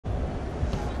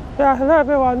Yeah, hello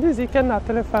everyone, this is Ikenna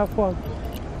 351.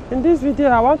 In this video,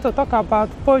 I want to talk about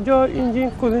Peugeot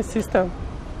engine cooling system.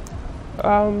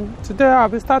 Today, I'll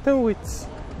be starting with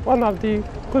one of the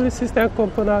cooling system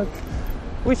components,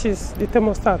 which is the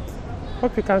thermostat.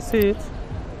 Hope you can see it.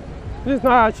 This is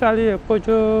not actually a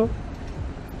Peugeot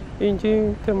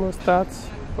engine thermostat,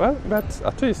 well, but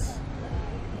at least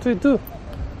it will do.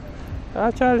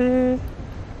 Actually,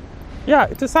 yeah,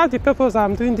 it is the purpose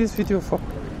I'm doing this video for.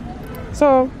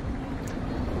 So,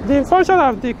 the function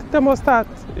of the thermostat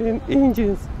in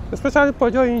engines, especially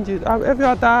Peugeot engines and every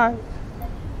other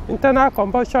internal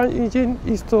combustion engine,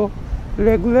 is to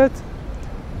regulate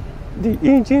the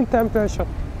engine temperature.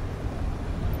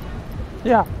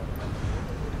 Yeah.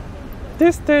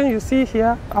 This thing you see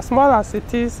here, as small as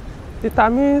it is,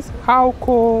 determines how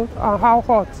cold and how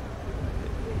hot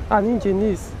an engine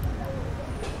is.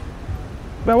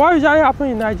 But what usually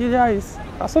happens in Nigeria is,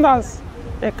 as soon as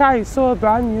a car is sold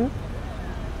brand new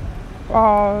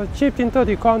or shipped into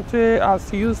the country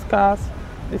as used cars,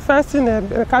 the first thing a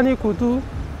mechanic will do,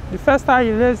 the first time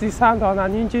he lays his hand on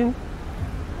an engine,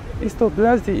 is to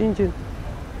bless the engine.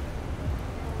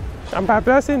 And by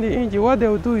blessing the engine, what they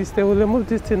will do is they will remove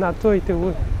this thing and throw it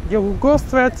away. They will go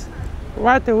straight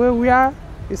right away where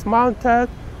it's mounted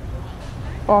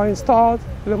or installed,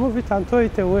 remove it and throw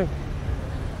it away.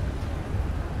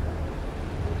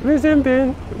 Reason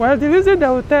being, well, the reason they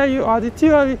will tell you, or the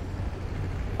theory,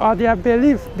 or their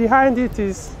belief behind it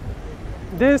is,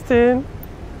 this thing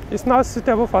is not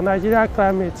suitable for Nigerian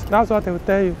climate. That's what they will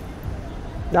tell you.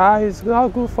 That is not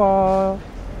good for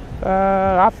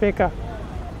Africa.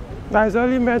 That is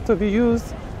only meant to be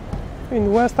used in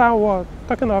the Western world.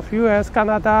 Talking of US,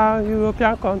 Canada,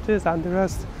 European countries, and the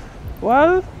rest.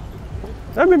 Well,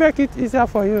 let me make it easier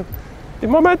for you. The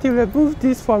moment you remove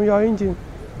this from your engine,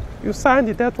 you sign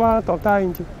the death warrant of that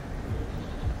engine.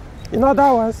 In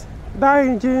other words, that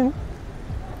engine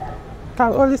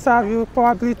can only serve you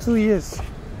probably 2 years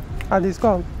and it's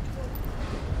gone.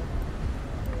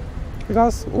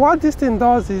 Because what this thing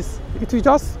does is, it will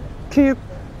just keep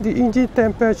the engine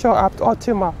temperature at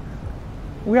optimal,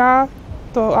 where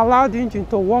to allow the engine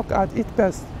to work at its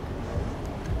best.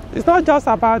 It's not just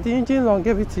about the engine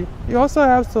longevity, it also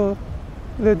helps to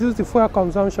reduce the fuel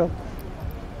consumption.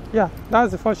 Yeah,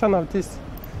 that's the function of this.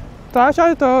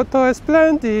 To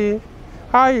explain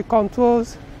how it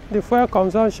controls the fuel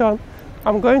consumption,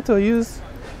 I'm going to use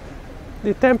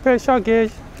the temperature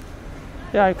gauge.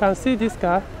 Yeah, you can see this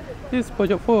car. This is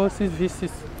Peugeot 406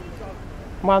 V6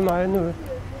 manual anyway.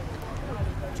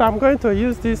 So I'm going to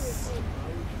use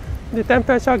the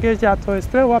temperature gauge here to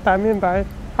explain what I mean by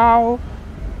how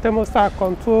thermostat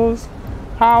controls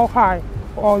how high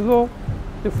or low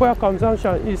the fuel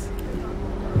consumption is.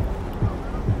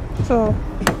 So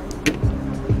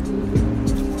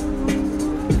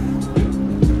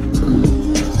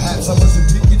perhaps I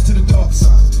wasn't addicted to the dark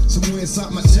side. Somewhere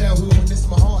inside my childhood when this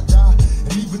my heart died.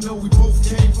 And even though we both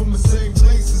came from the same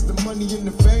places, the money and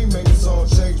the fame made us all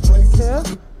change places. Yeah.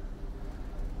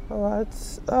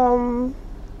 Alright.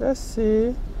 Let's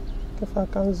see if I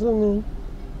can zoom in.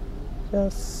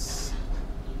 Yes.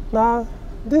 Now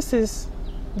this is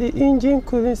the engine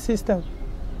cooling system.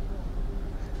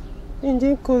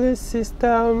 Engine cooling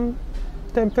system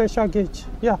temperature gauge.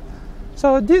 Yeah.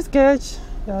 So this gauge,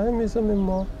 yeah, let me zoom in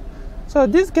more. So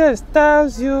this gauge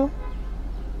tells you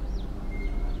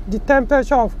the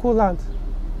temperature of coolant,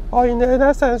 or in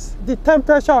essence, the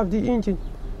temperature of the engine,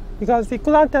 because the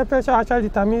coolant temperature actually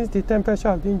determines the temperature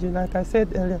of the engine, like I said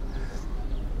earlier.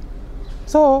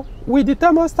 So with the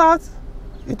thermostat,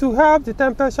 it will help the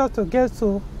temperature to get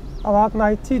to about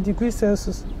 90 degrees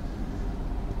Celsius.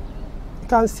 You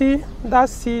can see that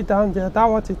C down there, that's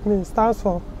what it means, stands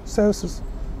for Celsius.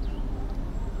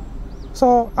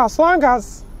 So as long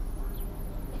as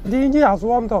the engine has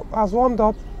warmed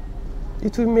up,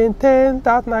 it will maintain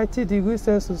that 90 degrees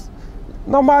Celsius.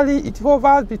 Normally it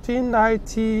hovers between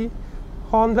 90,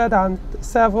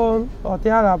 107 or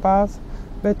thereabouts,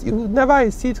 but it will never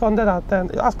exceed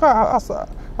 110.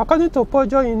 According to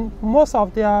Peugeot, in most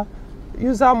of their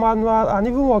user manual and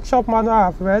even workshop manual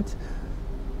I've read,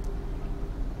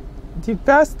 the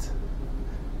best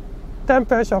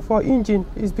temperature for engine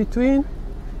is between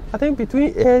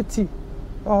 80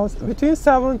 or between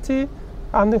 70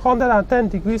 and 110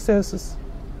 degrees Celsius.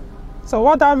 So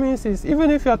what that means is,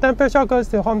 even if your temperature goes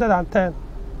to 110,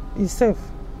 it's safe,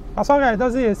 as long as it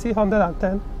doesn't exceed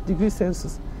 110 degrees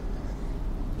Celsius.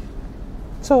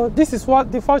 So this is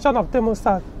what the function of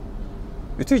thermostat.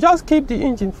 It will just keep the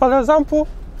engine. For example,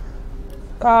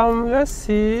 let's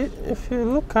see, if you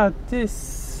look at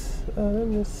this, let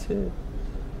me see.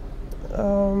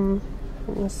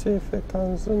 Let me see if I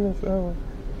can zoom it very well.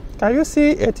 Can you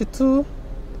see 82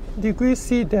 degrees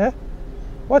C there?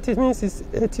 What it means is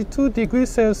 82 degrees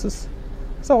Celsius.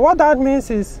 So what that means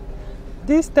is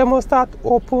this thermostat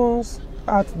opens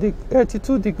at the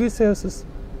 82 degrees Celsius.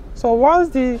 So once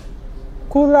the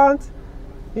coolant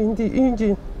in the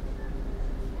engine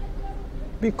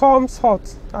becomes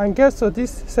hot and gets to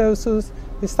this Celsius,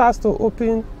 it starts to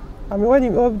open. I mean, when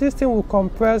it opens, this thing will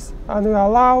compress and will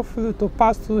allow fluid to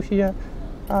pass through here,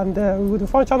 and with the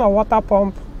function of water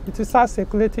pump, it will start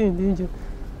circulating in the engine.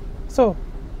 So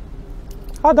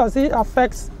how does it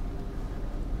affect?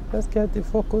 Let's get the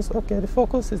focus. Okay, the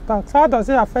focus is back. So how does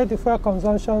it affect the fuel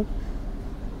consumption?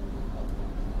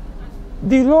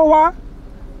 The lower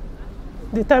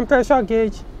the temperature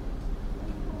gauge,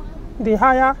 the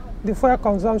higher the fuel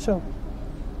consumption.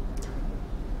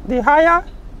 The higher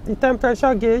the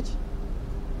temperature gauge,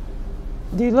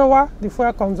 the lower the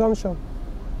fuel consumption.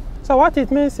 So what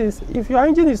it means is, if your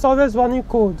engine is always running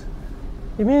cold,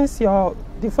 it means the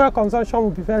fuel consumption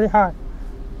will be very high.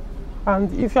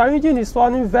 And if your engine is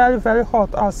running very, very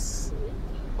hot, as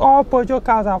all Peugeot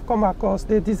cars have come across,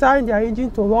 they design their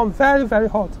engine to run very, very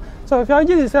hot. So if your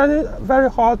engine is running very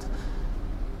hot,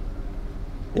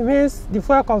 it means the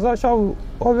fuel consumption will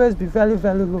always be very,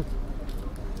 very low.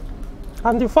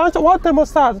 And the function, what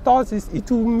thermostat does is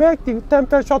it will make the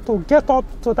temperature to get up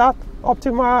to that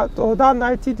optimal, to that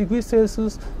 90 degrees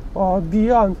Celsius or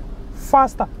beyond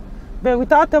faster. But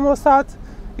without thermostat,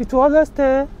 it will always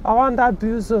stay around that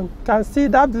blue zone. You can see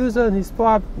that blue zone is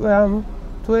probably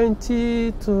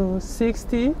 20 to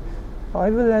 60 or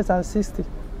even less than 60.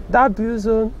 That blue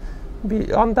zone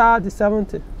be under the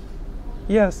 70.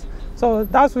 Yes. So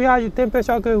that's where your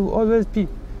temperature gauge will always be,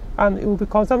 and it will be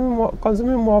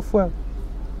consuming more fuel.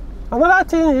 Another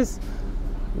thing is,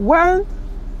 when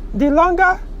the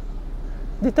longer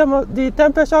the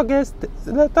temperature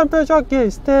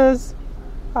gauge stays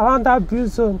around that blue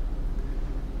zone,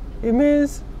 it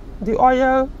means the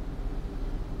oil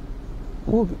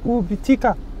will be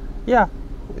thicker. Yeah,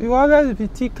 it will always be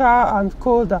thicker and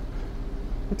colder.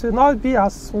 It will not be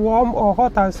as warm or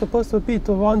hot as it's supposed to be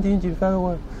to run the engine very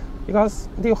well. Because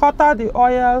the hotter the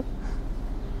oil,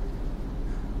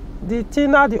 the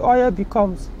thinner the oil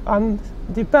becomes, and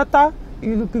the better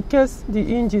it lubricates the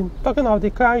engine. Talking of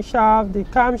the crankshaft, the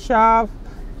camshaft,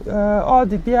 all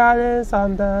the bearings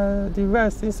and the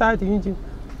rest inside the engine.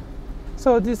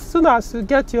 So as soon as you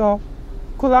get your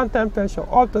coolant temperature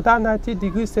up to that 90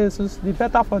 degrees Celsius, the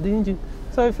better for the engine.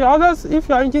 So if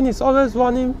your engine is always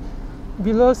running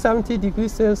below 70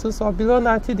 degrees Celsius or below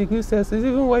 90 degrees Celsius,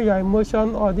 even when you are in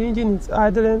motion or the engine is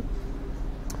idling,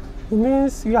 it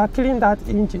means you are killing that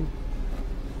engine.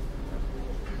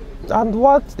 And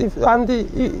what the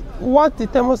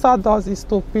thermostat does is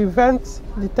to prevent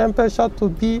the temperature to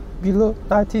be below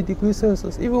 90 degrees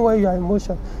Celsius, even when you are in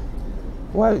motion.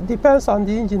 Well, it depends on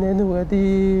the engine anyway.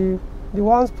 The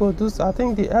ones produced, I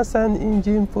think the SN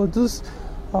engine produced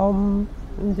in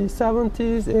the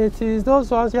 70s, 80s,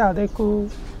 those ones, yeah, they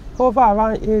could hover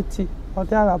around 80 or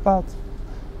thereabouts.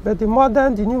 But the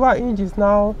newer engines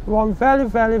now run very,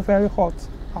 very, very hot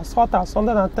as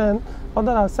 110,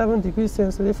 107 degrees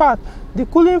Celsius. In fact, the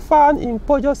cooling fan in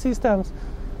Peugeot systems,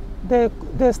 they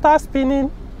start spinning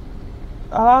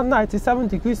around 97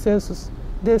 degrees Celsius.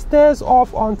 They stays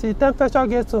off until temperature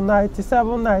gets to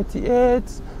 97, 98,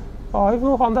 or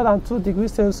even 102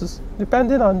 degrees Celsius,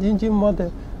 depending on the engine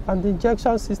model and the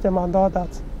injection system and all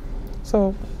that.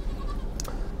 So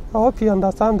I hope you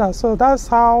understand that. So that's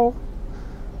how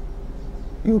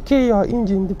you kill your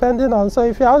engine, depending on. So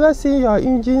if you always see your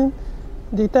engine,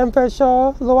 the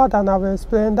temperature lower than I've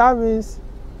explained, that means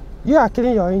you are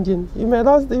killing your engine. You may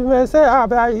say,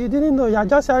 but you didn't know, you are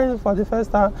just hearing it for the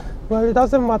first time. Well, it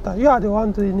doesn't matter. You are the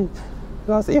one doing it.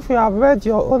 Because if you have read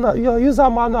your user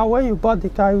manual when you bought the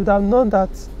car, you would have known that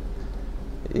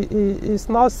it's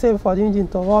not safe for the engine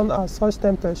to run at such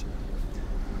temperature.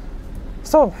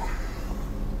 So,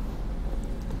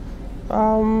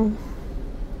 I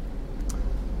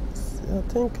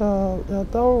think we are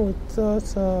done with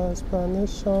that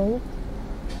explanation.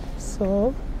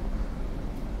 So,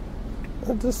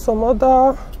 let's do some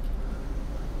other.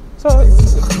 So,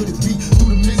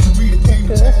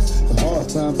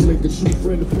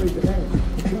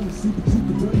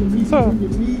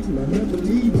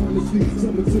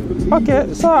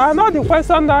 okay. So I know the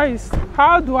question now is,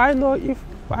 how do I know if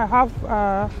I have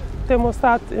a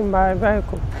thermostat in my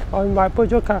vehicle or in my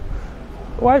Peugeot car?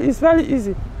 Well, it's very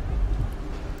easy.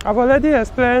 I've already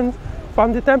explained.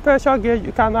 From the temperature gauge,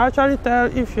 you can actually tell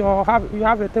if you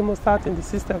have a thermostat in the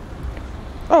system.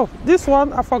 Oh, this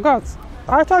one I forgot.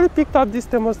 I actually picked up this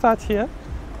thermostat here.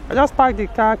 I just parked the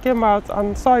car, came out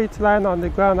and saw it lying on the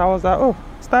ground. I was like, oh,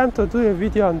 it's time to do a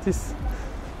video on this.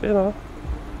 You know,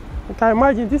 you can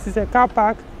imagine this is a car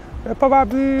park.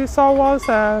 Probably someone's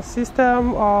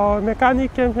system or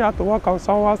mechanic came here to work on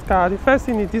someone's car. The first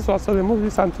thing he did was to remove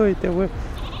this and throw it away.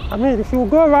 I mean, if you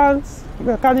go around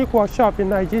mechanic workshop in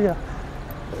Nigeria,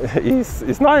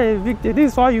 it's not a big deal.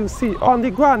 This is what you see on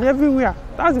the ground everywhere.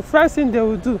 That's the first thing they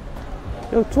will do.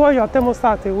 They'll throw your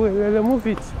thermostat away, they'll remove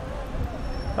it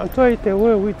and throw it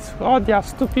away with all their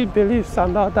stupid beliefs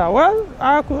and all that. Well,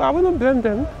 I wouldn't blame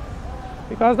them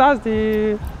because that's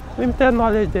the limited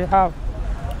knowledge they have.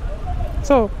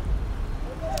 So,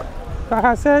 like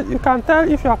I said, you can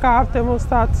tell if your car has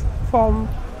thermostat from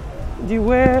the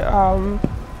way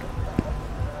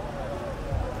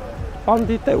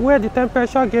where the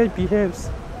temperature gauge behaves.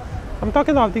 I'm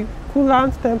talking of the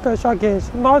coolant temperature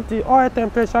gauge, not the oil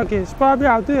temperature gauge. Probably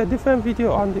I'll do a different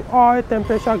video on the oil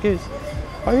temperature gauge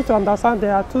for you to understand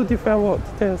there are two different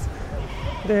things.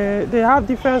 They have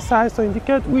different sizes to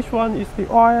indicate which one is the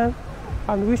oil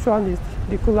and which one is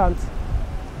the coolant.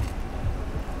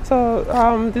 So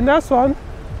the next one,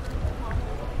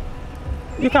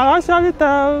 you can actually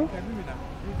tell,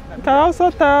 you can also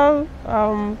tell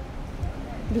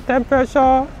the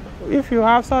temperature if you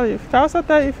have, you can also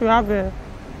tell if you have a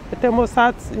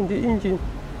thermostat in the engine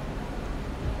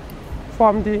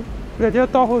from the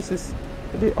radiator hoses,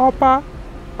 the upper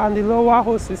and the lower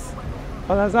hoses.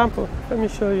 For example, let me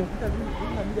show you.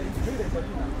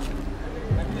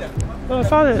 No,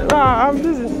 sorry, I'm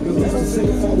busy.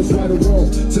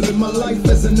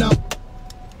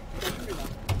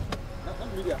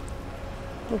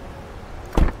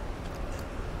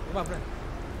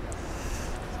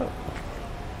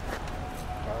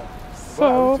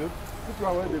 So,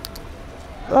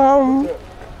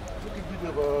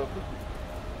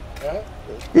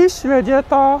 each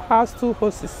radiator has two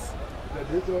hoses.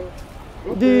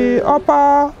 The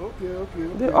upper,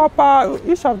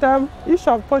 each of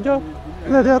Peugeot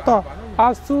radiator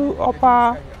has two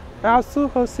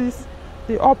hoses,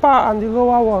 the upper and the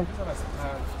lower one.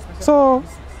 So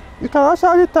you can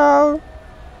actually tell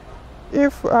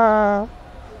if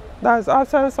there is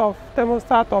absence of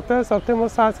thermostat or presence of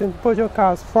thermostat in Peugeot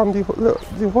cars from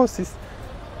the hoses.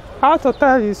 How to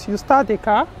tell is you start the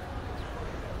car,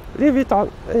 leave it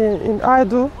on in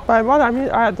idle. By what I mean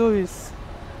idle is,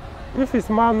 if it's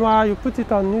manual, you put it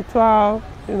on neutral,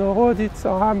 you know, hold it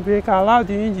on handbrake and allow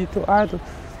the engine to idle.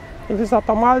 If it's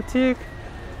automatic,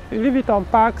 you leave it on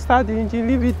park, start the engine,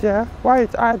 leave it there while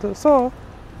it's idle. So,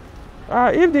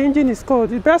 if the engine is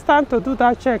cold, the best time to do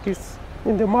that check is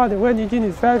in the morning when the engine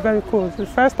is very, very cold. It's the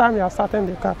first time you are starting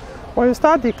the car. When you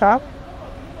start the car,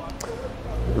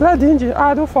 let the engine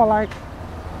idle for like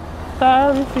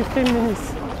 10-15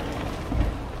 minutes.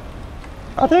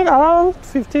 I think around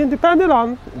 15, depending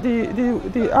on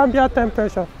the ambient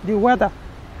temperature, the weather.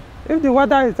 If the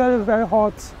weather is very, very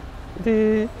hot,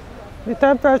 the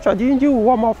temperature, the engine will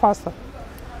warm up faster.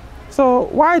 So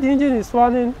while the engine is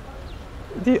running,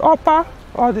 the upper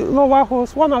or the lower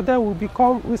hose, one of them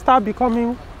will start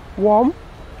becoming warm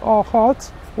or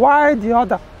hot, while the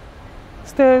other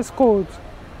stays cold.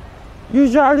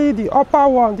 Usually the upper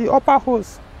one, the upper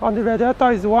hose on the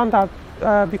radiator is the one that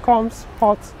becomes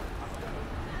hot,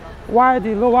 while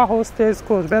the lower hose stays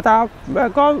cold. But I've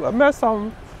met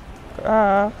some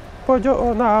Peugeot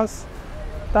owners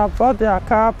that bought their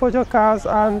Peugeot cars,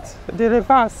 and the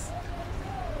reverse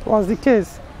was the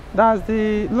case. That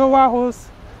the lower hose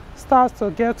starts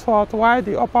to get hot while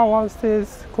the upper one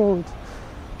stays cold.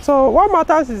 So what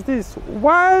matters is this: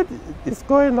 while it's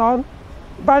going on,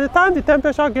 by the time the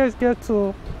temperature gauge gets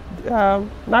to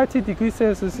 90 degrees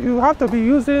Celsius, you have to be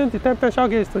using the temperature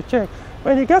gauge to check.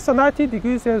 When it gets to 90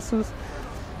 degrees Celsius,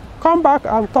 come back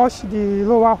and touch the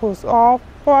lower hose, or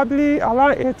probably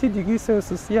around 80 degrees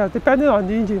Celsius, yeah, depending on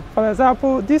the engine. For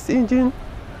example, this engine,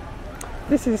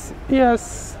 this is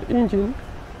ES engine.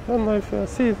 I don't know if you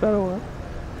see it very well.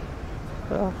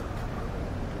 Yeah.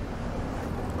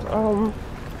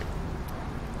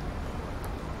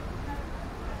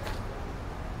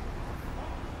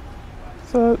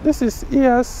 So this is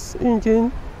ES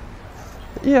engine,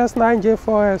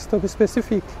 ES9J4S to be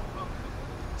specific.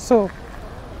 So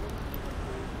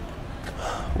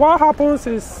what happens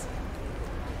is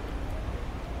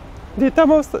the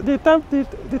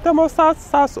thermostat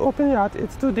starts opening at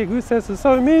 82 degrees Celsius.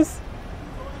 So it means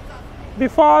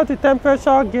before the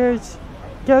temperature gauge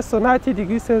gets to 90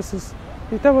 degrees Celsius,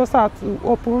 the thermostat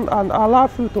will open and allow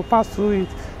fuel to pass through it.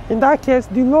 In that case,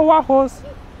 the lower hose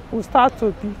will start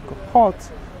to be hot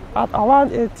at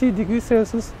around 80 degrees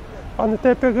Celsius on the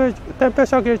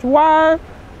temperature gauge, while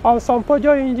on some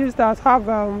Peugeot engines that have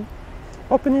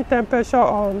opening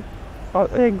temperature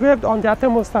engraved on their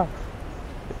thermostat.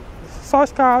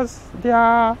 Such cars,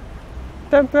 their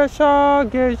temperature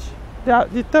gauge,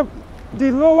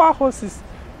 the lower hoses,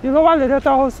 the lower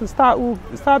radiator hose will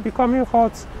start becoming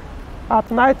hot at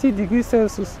 90 degrees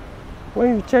Celsius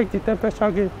when you check the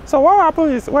temperature gauge. So what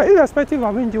happens is, well, irrespective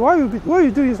of engine, what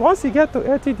you do is, once you get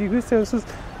to 80 degrees Celsius,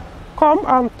 come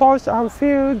and touch and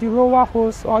feel the lower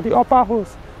hose or the upper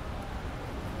hose.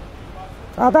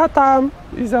 At that time,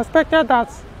 it's expected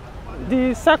that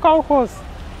the second hose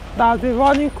that has been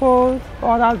running cold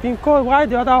or that has been cold while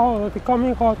the other hose is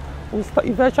becoming hot will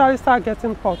eventually start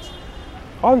getting hot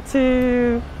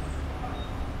until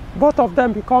both of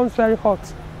them becomes very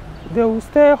hot. They will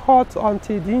stay hot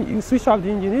until you switch off the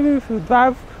engine. Even if you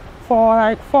drive for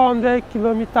like 400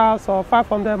 kilometers or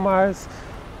 500 miles,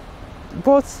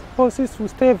 both hoses will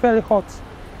stay very hot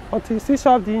until you switch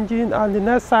off the engine and the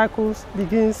next cycle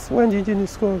begins when the engine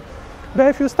is cold. But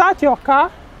if you start your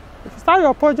car, if you start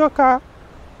your Peugeot car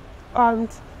and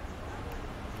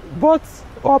both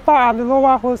upper and the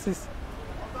lower hoses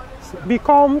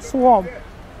becomes warm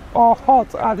or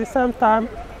hot at the same time,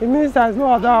 it means there's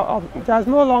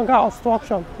no longer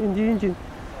obstruction in the engine,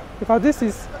 because this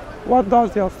is what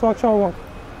does the obstruction work.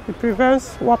 It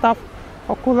prevents water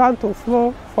or coolant to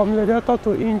flow from radiator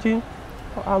to engine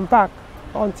and back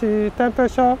until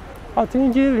the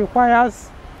engine requires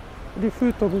the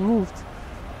fluid to be moved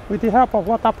with the help of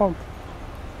water pump.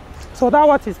 So that's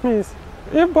what it means.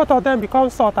 If both of them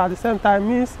become hot at the same time, it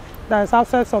means there is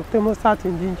absence of thermostat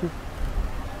in the engine.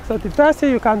 So the best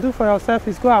thing you can do for yourself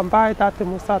is go and buy that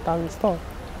thermostat and install.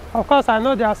 Of course, I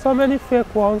know there are so many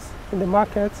fake ones in the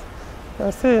market.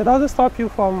 It doesn't stop you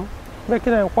from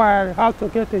making an inquiry how to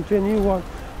get a genuine one.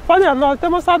 Funny enough,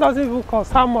 thermostat doesn't even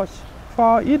cost how much.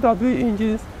 For EW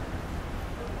engines,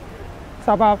 it's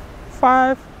about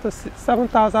 5,000 to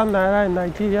 7,000 naira in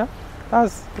Nigeria.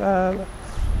 That's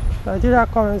Nigeria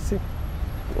currency.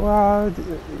 Well,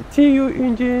 the TU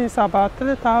engine is about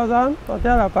 3,000 or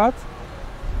thereabouts.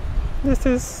 This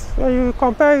is, when you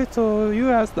compare it to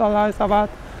US dollar, it's about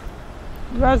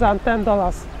less than $10,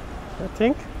 I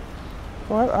think.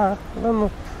 Well, I don't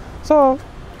know. So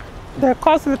they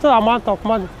cost little amount of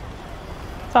money.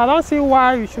 So I don't see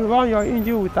why you should run your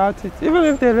engine without it. Even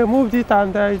if they removed it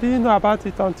and you didn't know about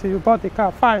it until you bought the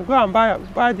car, fine, go and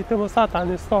buy the thermostat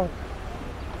and install.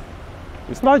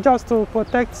 It's not just to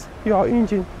protect your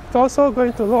engine, it's also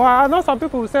going to lower. I know some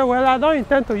people will say, well, I don't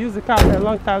intend to use the car for a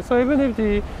long time, so even if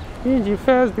the engine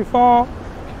fails before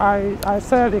I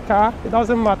sell the car, it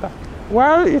doesn't matter.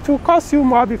 Well, it will cost you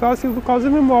more because you'll be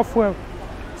consuming more fuel.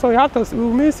 So it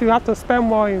means you have to spend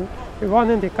more in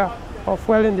running the car or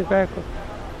fueling the vehicle.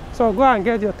 So go and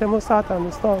get your thermostat and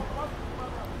install.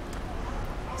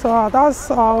 So that's,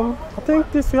 I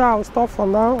think this year I'll stop for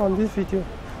now on this video.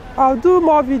 I'll do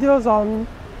more videos on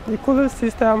the cooling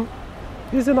system,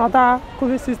 using other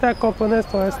cooling system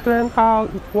components to explain how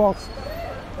it works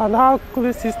and how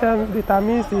cooling system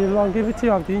determines the longevity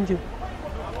of the engine.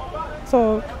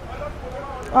 So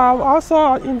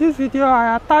also in this video,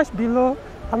 I attached below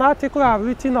an article I've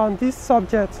written on this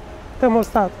subject,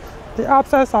 thermostat, the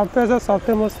absence and presence of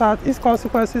thermostat, its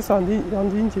consequences on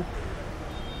the engine.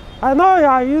 I know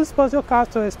I use Peugeot cars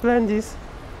to explain this,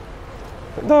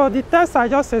 though the test I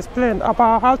just explained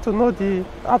about how to know the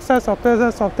absence or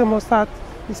presence of thermostat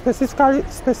is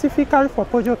specifically for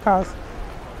Peugeot cars.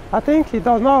 I think it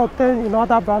does not obtain in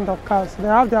other brand of cars. They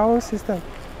have their own system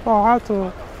for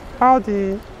how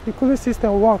the cooling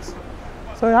system works.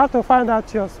 So you have to find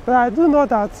out yours. But I do know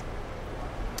that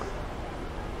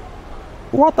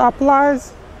what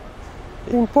applies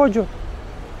in Peugeot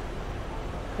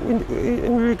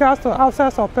in regards to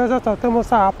absence or presence of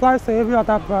thermostat applies to every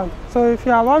other brand. So if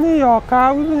you are running your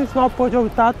car, even if it's not Peugeot,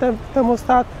 without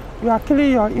thermostat, you are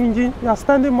killing your engine, you are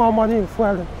spending more money in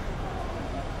fueling.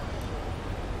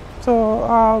 So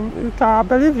I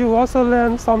believe you also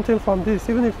learn something from this,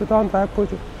 even if you don't drive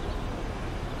Peugeot.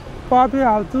 Probably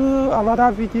I'll do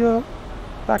another video,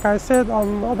 like I said,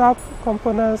 on other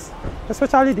components,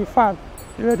 especially the fan,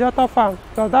 the radiator fan,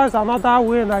 because that is another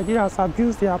way Nigerians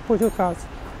abuse their Peugeot cars.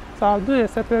 So I'll do a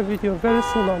separate video very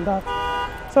soon on that.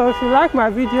 So if you like my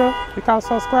video, you can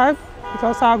subscribe,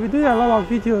 because I'll be doing a lot of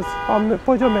videos on the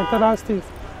Peugeot maintenance tips,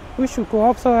 which you could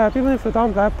also help. Even if you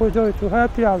don't drive Peugeot, it will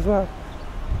help you as well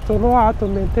to know how to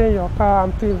maintain your car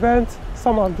and prevent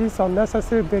some of these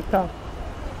unnecessary breakdown.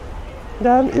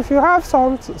 Then if you have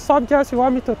some subjects you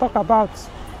want me to talk about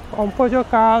on Peugeot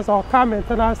cars or car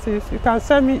maintenance tips, you can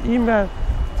send me email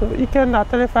to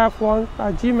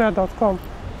iken@351@gmail.com.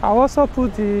 I'll also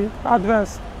put the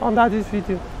address under this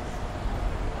video.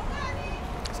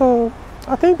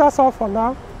 I think that's all for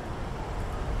now.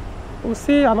 We'll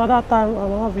see you another time,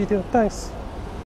 another video. Thanks.